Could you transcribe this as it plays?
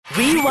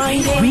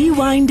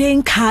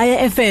Rewinding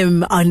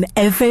KayaFM on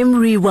FM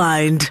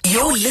Rewind.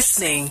 You're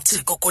listening to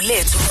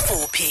Gugulethu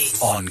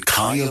Mfuphi on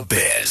Kaya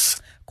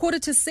Bizz.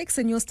 5:45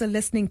 and you're still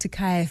listening to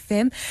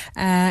KayaFM,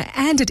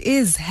 and it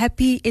is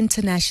Happy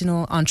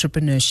International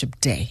Entrepreneurship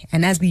Day.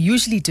 And as we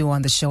usually do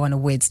on the show on a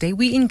Wednesday,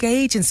 we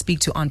engage and speak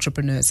to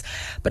entrepreneurs.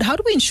 But how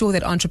do we ensure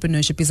that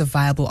entrepreneurship is a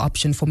viable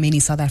option for many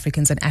South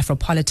Africans and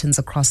Afropolitans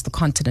across the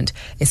continent,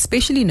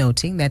 especially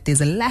noting that there's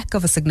a lack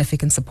of a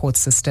significant support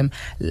system,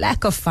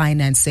 lack of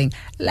financing,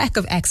 lack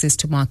of access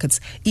to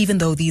markets, even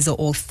though these are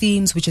all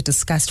themes which are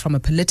discussed from a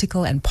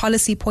political and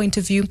policy point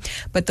of view,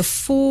 but the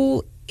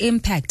full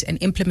impact and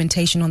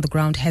implementation on the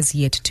ground has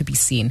yet to be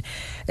seen.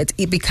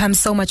 It becomes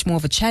so much more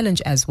of a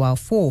challenge as well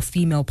for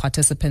female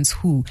participants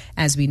who,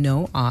 as we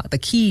know, are the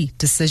key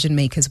decision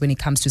makers when it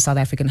comes to South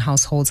African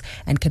households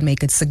and can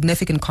make a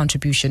significant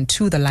contribution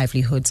to the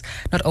livelihoods,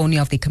 not only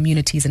of their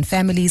communities and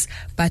families,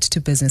 but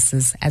to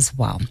businesses as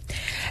well.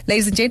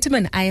 Ladies and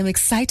gentlemen, I am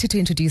excited to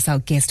introduce our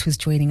guest who's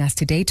joining us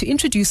today to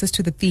introduce us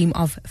to the theme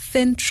of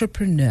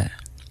Fentrepreneur.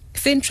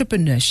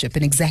 Fentreprenneurship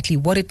and exactly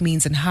what it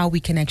means and how we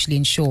can actually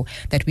ensure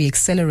that we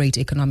accelerate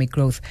economic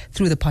growth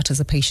through the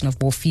participation of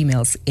more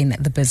females in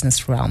the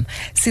business realm.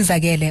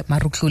 Sizakele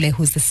Marutlulle,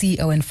 who's the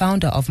CEO and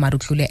founder of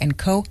Marutlulle &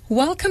 Co.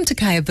 Welcome to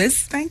Kaya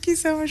Bizz. Thank you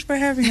so much for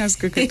having us,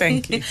 Gugu.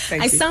 Thank you.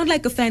 I sound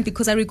like a fan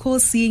because I recall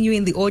seeing you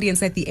in the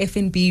audience at the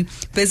FNB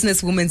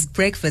Businesswomen's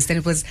Breakfast, and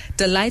it was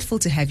delightful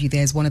to have you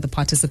there as one of the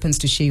participants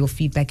to share your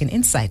feedback and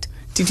insight.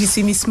 Did you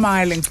see me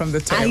smiling from the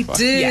table? I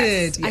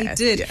did.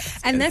 Yes,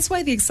 and that's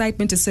why the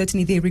excitement is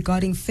certainly there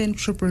regarding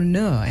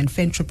Fentrepreneur and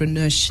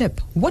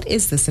Fentreprenneurship. What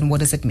is this and what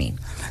does it mean?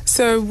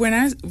 So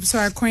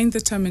I coined the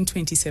term in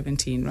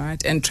 2017,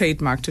 right, and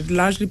trademarked it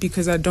largely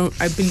because I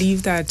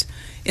believe that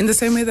in the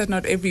same way that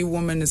not every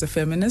woman is a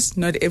feminist,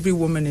 not every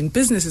woman in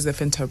business is a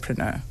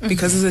Fentrepreneur,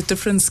 because there's a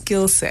different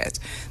skill set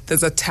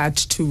that's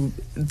attached to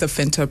the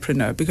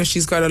Fentrepreneur, because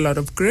she's got a lot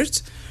of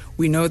grit.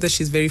 We know that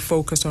she's very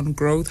focused on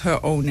growth, her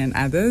own and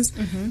others,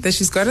 that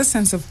she's got a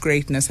sense of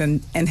greatness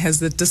and has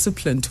the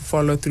discipline to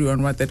follow through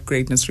on what that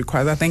greatness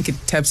requires. I think it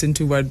taps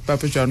into what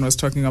Baba John was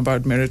talking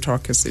about,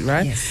 meritocracy,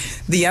 right?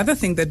 Yes. The other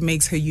thing that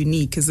makes her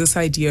unique is this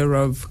idea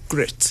of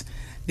grit,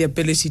 the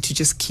ability to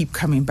just keep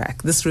coming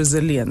back, this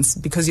resilience,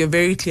 because you're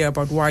very clear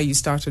about why you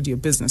started your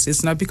business.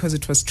 It's not because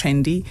it was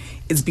trendy,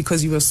 it's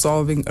because you were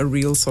solving a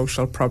real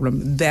social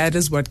problem. That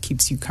is what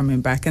keeps you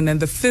coming back. And then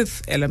the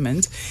fifth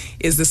element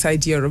is this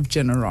idea of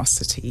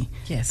generosity.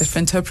 Yes. The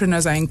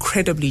Fentrepreneurs are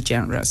incredibly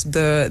generous.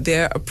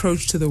 Their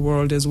approach to the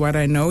world is what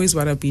I know is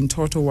what I've been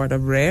taught or what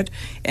I've read.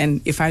 And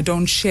if I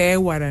don't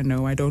share what I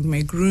know, I don't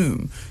make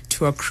room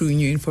to accrue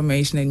new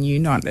information and new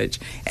knowledge.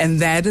 And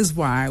that is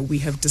why we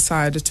have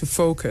decided to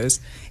focus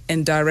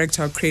and direct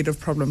our creative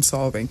problem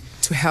solving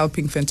to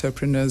helping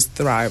Fentrepreneurs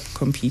thrive,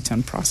 compete,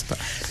 and prosper.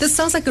 This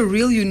sounds like a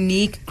real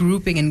unique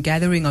grouping and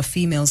gathering of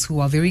females who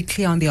are very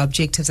clear on their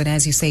objectives and,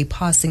 as you say,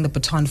 passing the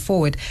baton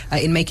forward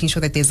in making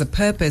sure that there's a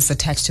purpose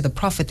attached to the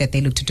profit that they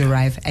look to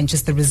derive and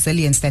just the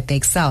resilience that they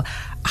excel.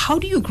 How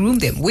do you groom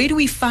them? Where do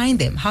we find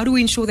them? How do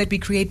we ensure that we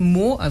create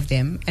more of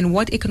them? And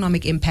what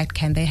economic impact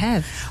can they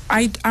have?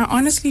 I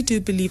honestly do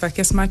believe, I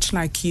guess much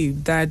like you,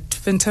 that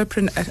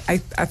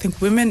I think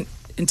women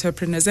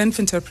entrepreneurs and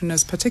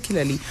Fentrepreneurs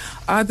particularly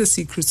are the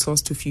secret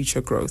sauce to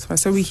future growth. Right?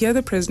 So we hear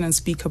the president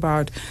speak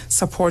about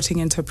supporting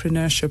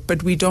entrepreneurship,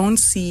 but we don't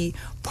see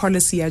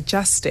policy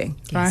adjusting,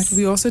 right?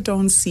 We also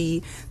don't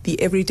see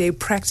the everyday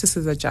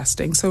practices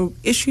adjusting. So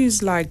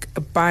issues like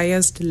a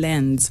biased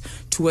lens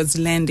towards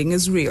lending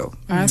is real.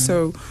 Right?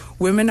 So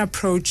women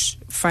approach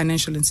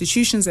financial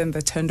institutions and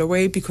they're turned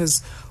away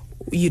because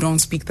you don't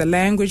speak the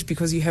language,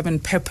 because you haven't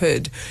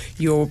peppered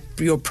your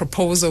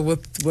proposal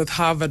with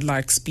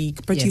Harvard-like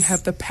speak, but you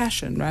have the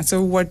passion, right?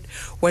 So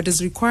what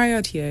is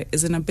required here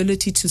is an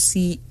ability to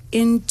see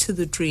into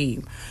the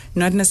dream,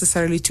 not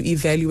necessarily to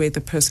evaluate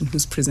the person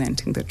who's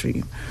presenting the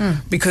dream.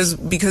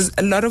 Because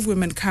a lot of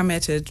women come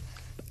at it,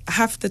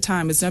 half the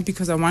time it's not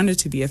because I wanted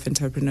to be a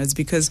Fentrepreneur, it's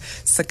because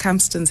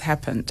circumstance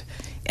happened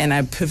and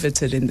I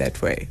pivoted in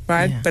that way,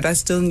 right? But I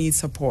still need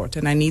support,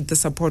 and I need the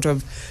support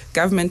of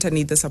government, I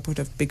need the support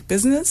of big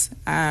business.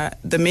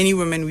 The many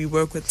women we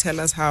work with tell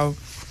us how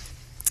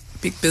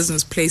big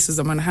business places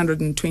them on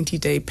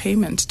 120-day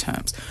payment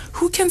terms.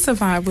 Who can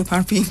survive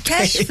without being paid?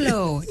 Cash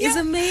flow is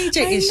a major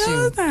issue. I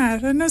know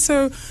that. I know.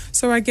 So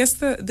I guess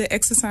the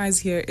exercise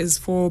here is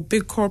for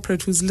big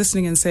corporate who's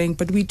listening and saying,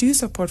 but we do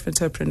support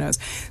Fentrepreneurs.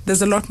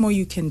 There's a lot more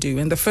you can do.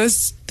 And the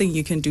first thing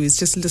you can do is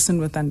just listen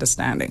with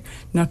understanding,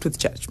 not with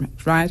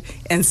judgment, right?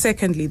 And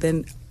secondly,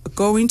 then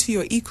go into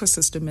your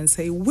ecosystem and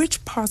say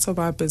which parts of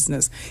our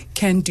business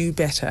can do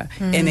better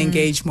and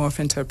engage more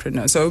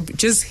Fentrepreneurs. So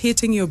just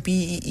hitting your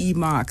BEE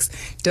marks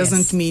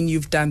doesn't mean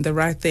you've done the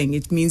right thing.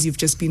 It means you've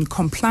just been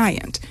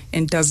compliant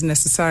and doesn't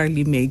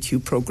necessarily make you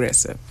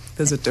progressive.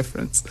 there's a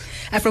difference.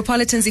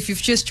 Afropolitans, if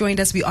you've just joined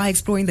us, we are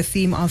exploring the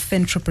theme of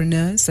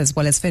Fentrepreneurs as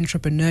well as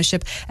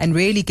Fentrepreneurship, and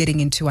really getting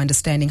into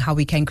understanding how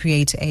we can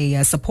create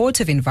a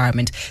supportive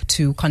environment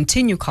to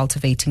continue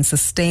cultivating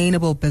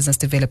sustainable business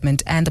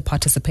development and the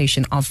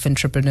participation of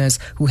Fentrepreneurs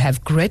who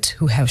have grit,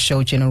 who have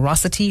shown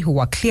generosity, who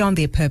are clear on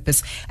their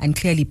purpose and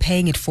clearly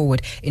paying it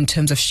forward in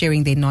terms of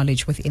sharing their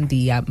knowledge within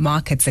the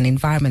markets and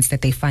environments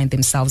that they find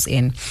themselves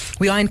in.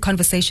 We are in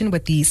conversation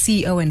with the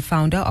CEO and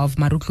founder of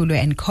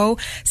Marutlulle & Co.,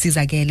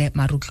 Sizakele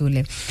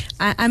Marutlulle.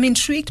 I'm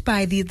intrigued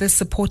by the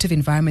supportive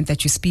environment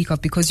that you speak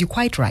of, because you're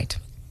quite right.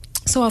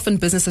 So often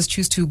businesses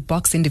choose to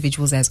box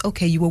individuals as,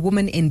 okay, you're a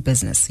woman in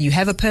business. You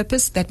have a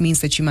purpose. That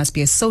means that you must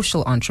be a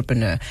social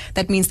entrepreneur.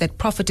 That means that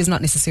profit is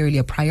not necessarily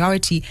a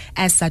priority.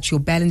 As such, your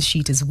balance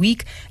sheet is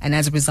weak. And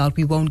as a result,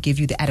 we won't give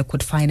you the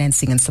adequate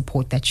financing and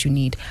support that you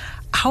need.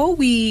 How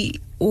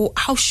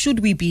should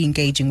we be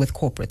engaging with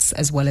corporates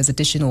as well as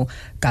additional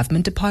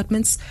government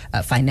departments,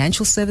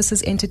 financial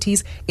services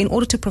entities, in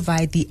order to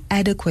provide the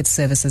adequate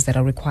services that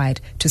are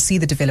required to see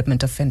the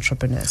development of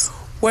Fentrepreneurs?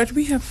 What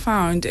we have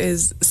found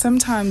is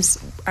sometimes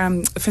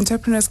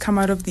Fentrepreneurs come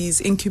out of these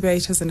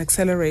incubators and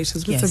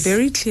accelerators with a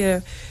very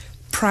clear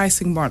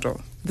pricing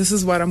model. This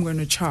is what I'm going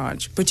to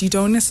charge. But you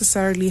don't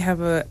necessarily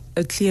have a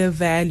clear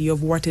value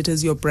of what it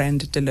is your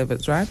brand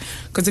delivers, right?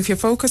 Because if you're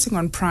focusing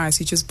on price,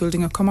 you're just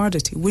building a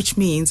commodity, which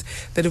means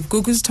that if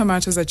Gugu's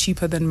tomatoes are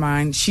cheaper than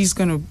mine, she's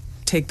going to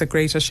take the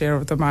greater share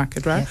of the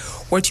market, right?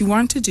 Yes. What you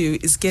want to do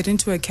is get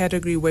into a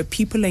category where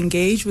people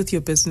engage with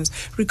your business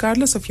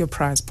regardless of your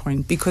price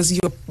point, because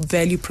your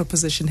value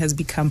proposition has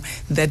become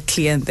that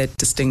clear and that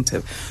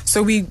distinctive.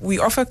 So we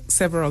offer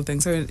several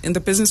things. So in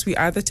the business, we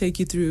either take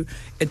you through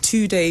a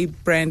 2-day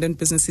brand and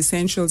business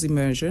essentials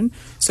immersion.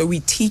 So we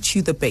teach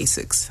you the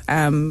basics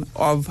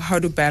of how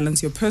to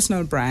balance your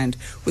personal brand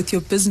with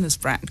your business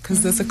brand,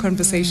 because there's a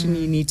conversation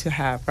you need to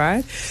have,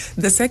 right?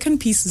 The second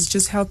piece is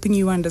just helping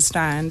you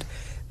understand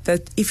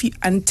that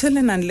until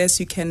and unless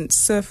you can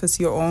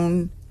surface your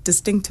own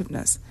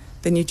distinctiveness,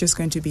 then you're just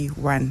going to be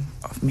one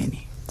of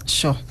many.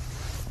 Sure.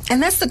 And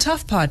that's the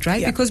tough part,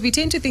 right? Yeah. Because we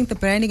tend to think the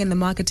branding and the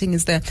marketing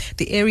is the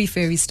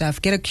airy-fairy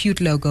stuff. Get a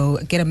cute logo,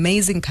 get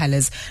amazing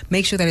colors,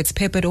 make sure that it's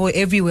peppered all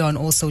everywhere on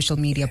all social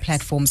media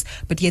platforms,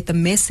 but yet the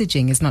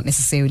messaging is not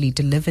necessarily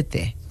delivered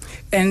there.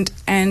 And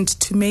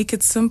to make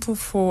it simple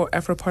for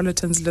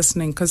Afropolitans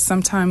listening, because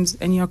sometimes,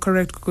 and you're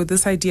correct, Gugu,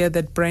 this idea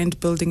that brand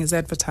building is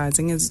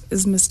advertising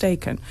is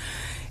mistaken.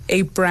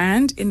 A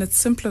brand in its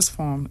simplest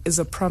form is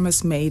a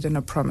promise made and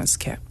a promise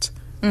kept.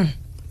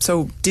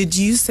 So did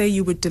you say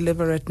you would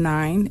deliver at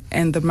 9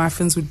 and the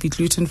muffins would be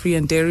gluten-free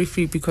and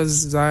dairy-free because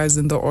Zara is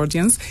in the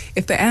audience?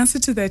 If the answer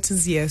to that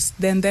is yes,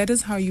 then that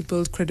is how you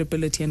build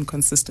credibility and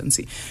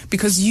consistency.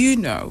 Because you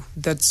know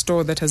that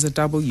store that has a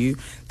W,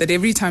 that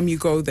every time you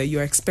go there,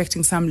 you're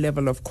expecting some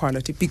level of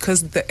quality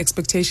because the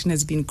expectation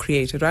has been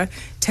created, right?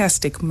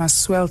 Tastic must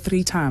swell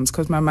 3 times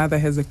because my mother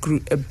has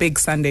a big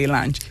Sunday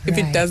lunch. If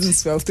it doesn't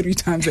swell 3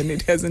 times, then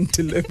it hasn't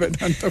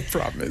delivered on the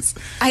promise.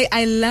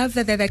 I love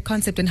that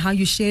concept and how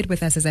you shared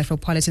with us as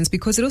Afropolitans,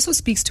 because it also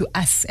speaks to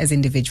us as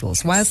individuals.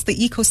 Yes. Whilst the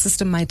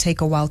ecosystem might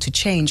take a while to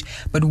change,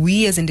 but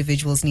we as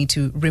individuals need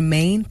to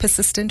remain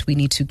persistent. We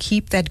need to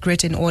keep that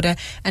grit in order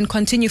and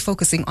continue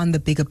focusing on the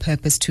bigger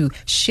purpose to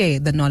share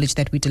the knowledge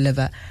that we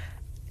deliver.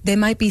 There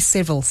might be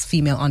several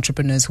female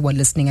entrepreneurs who are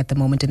listening at the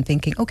moment and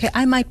thinking, okay,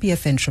 I might be a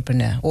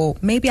Fentrepreneur, or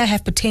maybe I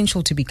have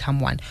potential to become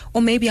one,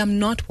 or maybe I'm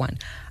not one.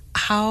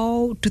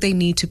 How do they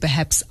need to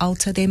perhaps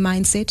alter their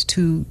mindset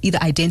to either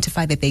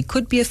identify that they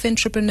could be a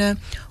Fentrepreneur,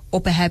 or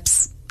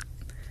perhaps,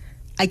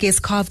 I guess,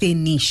 carve their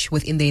niche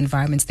within the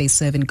environments they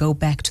serve and go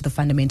back to the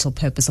fundamental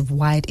purpose of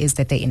why it is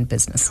that they're in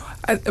business?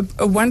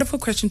 A wonderful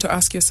question to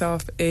ask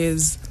yourself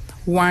is,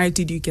 why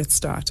did you get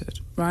started,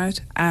 right?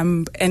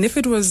 And if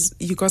it was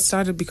you got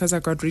started because I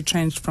got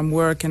retrenched from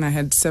work and I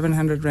had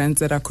 700 rands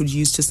that I could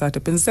use to start a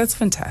business, that's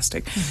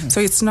fantastic. Mm-hmm. So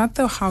it's not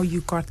how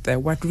you got there.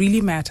 What really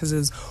matters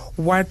is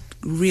what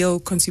real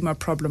consumer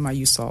problem are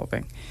you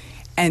solving?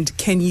 And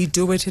can you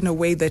do it in a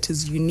way that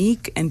is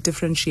unique and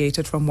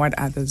differentiated from what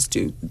others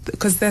do?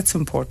 Because that's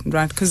important,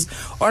 right? Because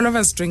all of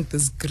us drink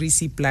this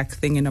greasy black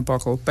thing in a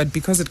bottle, but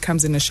because it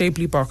comes in a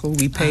shapely bottle,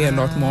 we pay a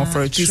lot more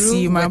for it. True, you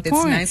see my with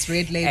point? Its nice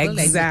red label.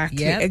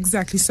 Exactly,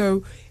 exactly.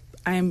 So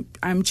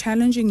I'm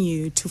challenging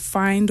you to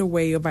find a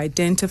way of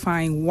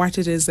identifying what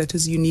it is that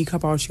is unique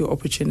about your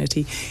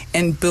opportunity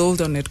and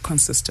build on it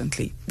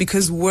consistently.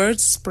 Because word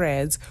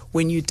spreads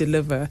when you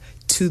deliver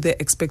to the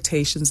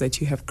expectations that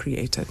you have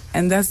created.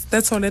 And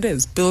that's all it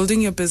is.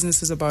 Building your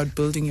business is about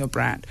building your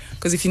brand.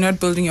 Because if you're not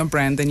building your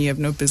brand, then you have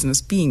no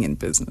business being in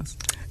business.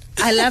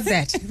 I love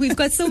that. We've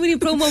got so many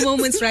promo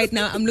moments right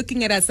now. I'm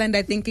looking at our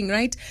Sunday thinking,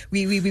 right,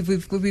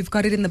 we've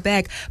got it in the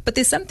bag. But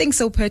there's something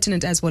so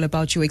pertinent as well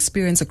about your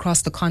experience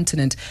across the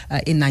continent,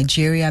 in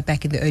Nigeria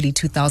back in the early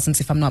 2000s,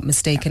 if I'm not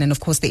mistaken, and of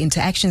course the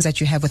interactions that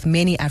you have with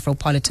many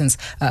Afropolitans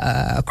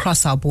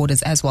across our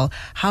borders as well.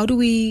 How do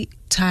we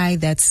tie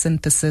that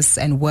synthesis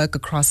and work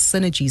across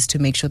synergies to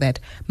make sure that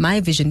my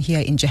vision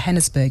here in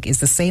Johannesburg is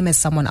the same as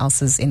someone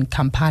else's in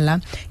Kampala,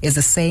 is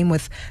the same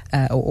with,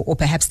 or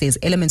perhaps there's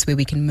elements where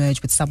we can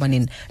merge with someone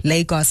in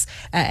Lagos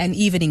and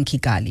even in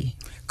Kigali.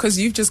 Because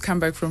you've just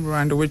come back from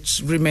Rwanda,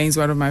 which remains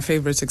one of my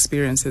favorite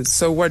experiences.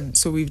 So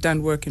we've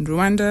done work in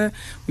Rwanda,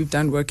 we've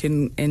done work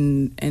in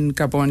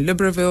Gabon,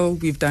 Libreville,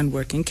 we've done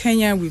work in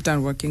Kenya, we've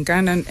done work in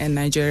Ghana and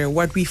Nigeria.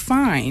 What we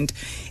find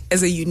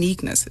as a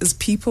uniqueness is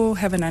people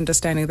have an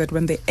understanding that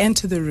when they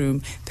enter the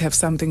room, they have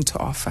something to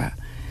offer.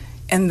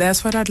 And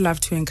that's what I'd love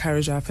to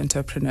encourage our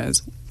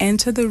entrepreneurs.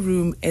 Enter the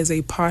room as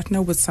a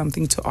partner with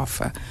something to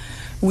offer.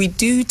 We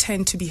do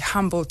tend to be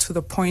humble to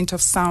the point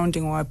of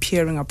sounding or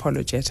appearing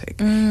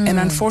apologetic. And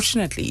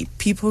unfortunately,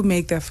 people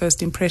make their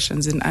first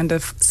impressions in under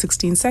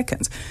 16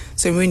 seconds.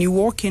 So when you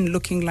walk in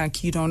looking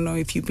like you don't know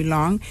if you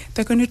belong,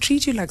 they're going to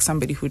treat you like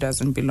somebody who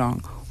doesn't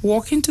belong.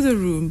 Walk into the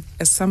room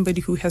as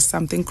somebody who has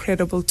something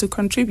credible to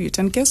contribute.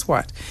 And guess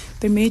what?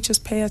 They may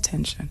just pay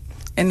attention.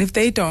 And if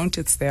they don't,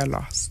 it's their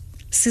loss.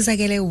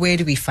 Sizakele, where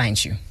do we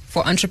find you?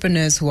 For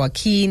entrepreneurs who are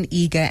keen,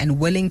 eager, and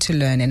willing to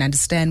learn and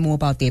understand more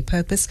about their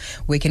purpose,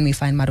 where can we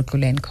find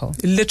Marutlulle & Co?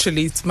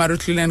 Literally, it's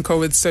Marutlulle &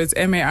 Co. So it's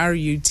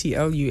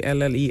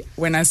Marutlulle.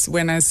 When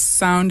I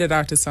sound it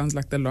out, it sounds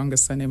like the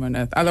longest surname on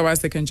earth. Otherwise,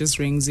 they can just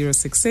ring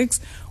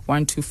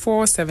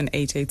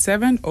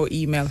 066-124-7887 or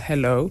email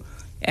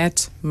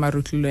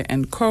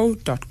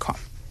hello@marutlulleandco.com.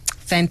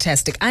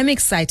 Fantastic. I'm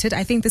excited.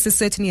 I think this is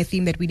certainly a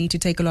theme that we need to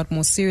take a lot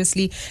more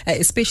seriously,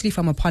 especially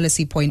from a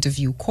policy point of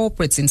view.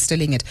 Corporates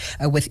instilling it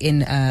within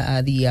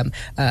the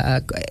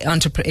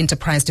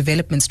enterprise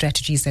development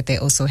strategies that they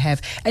also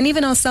have. And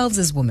even ourselves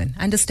as women,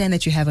 understand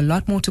that you have a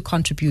lot more to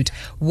contribute.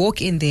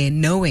 Walk in there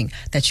knowing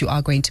that you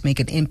are going to make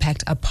an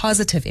impact, a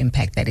positive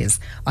impact, that is,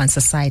 on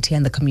society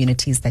and the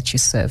communities that you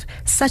serve.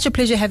 Such a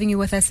pleasure having you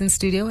with us in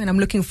studio, and I'm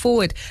looking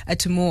forward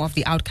to more of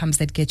the outcomes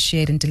that get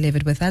shared and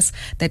delivered with us.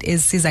 That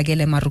is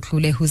Sizakele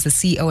Marutlulle, who's the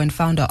CEO and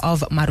founder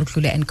of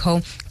Marutlulle &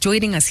 Co.,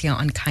 joining us here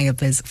on Kaya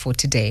Bizz for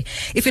today.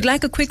 If you'd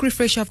like a quick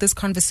refresher of this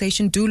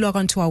conversation, do log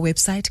on to our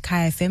website,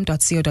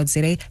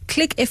 kayafm.co.za,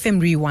 click FM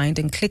Rewind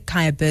and click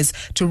Kaya Bizz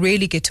to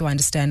really get to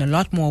understand a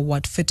lot more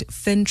what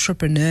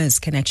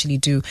Fentrepreneurs can actually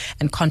do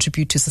and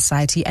contribute to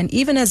society. And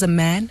even as a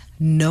man,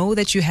 know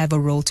that you have a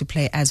role to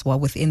play as well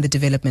within the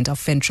development of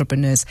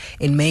Fentrepreneurs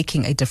in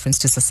making a difference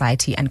to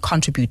society and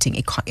contributing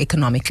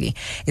economically.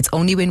 It's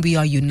only when we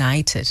are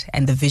united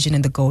and the vision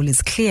and the goal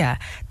is clear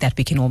that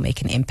we can all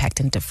make an impact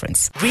and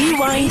difference.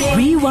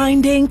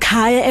 Rewinding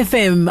Kaya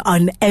FM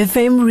on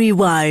FM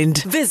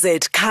Rewind.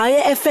 Visit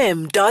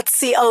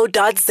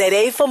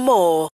kayafm.co.za for more.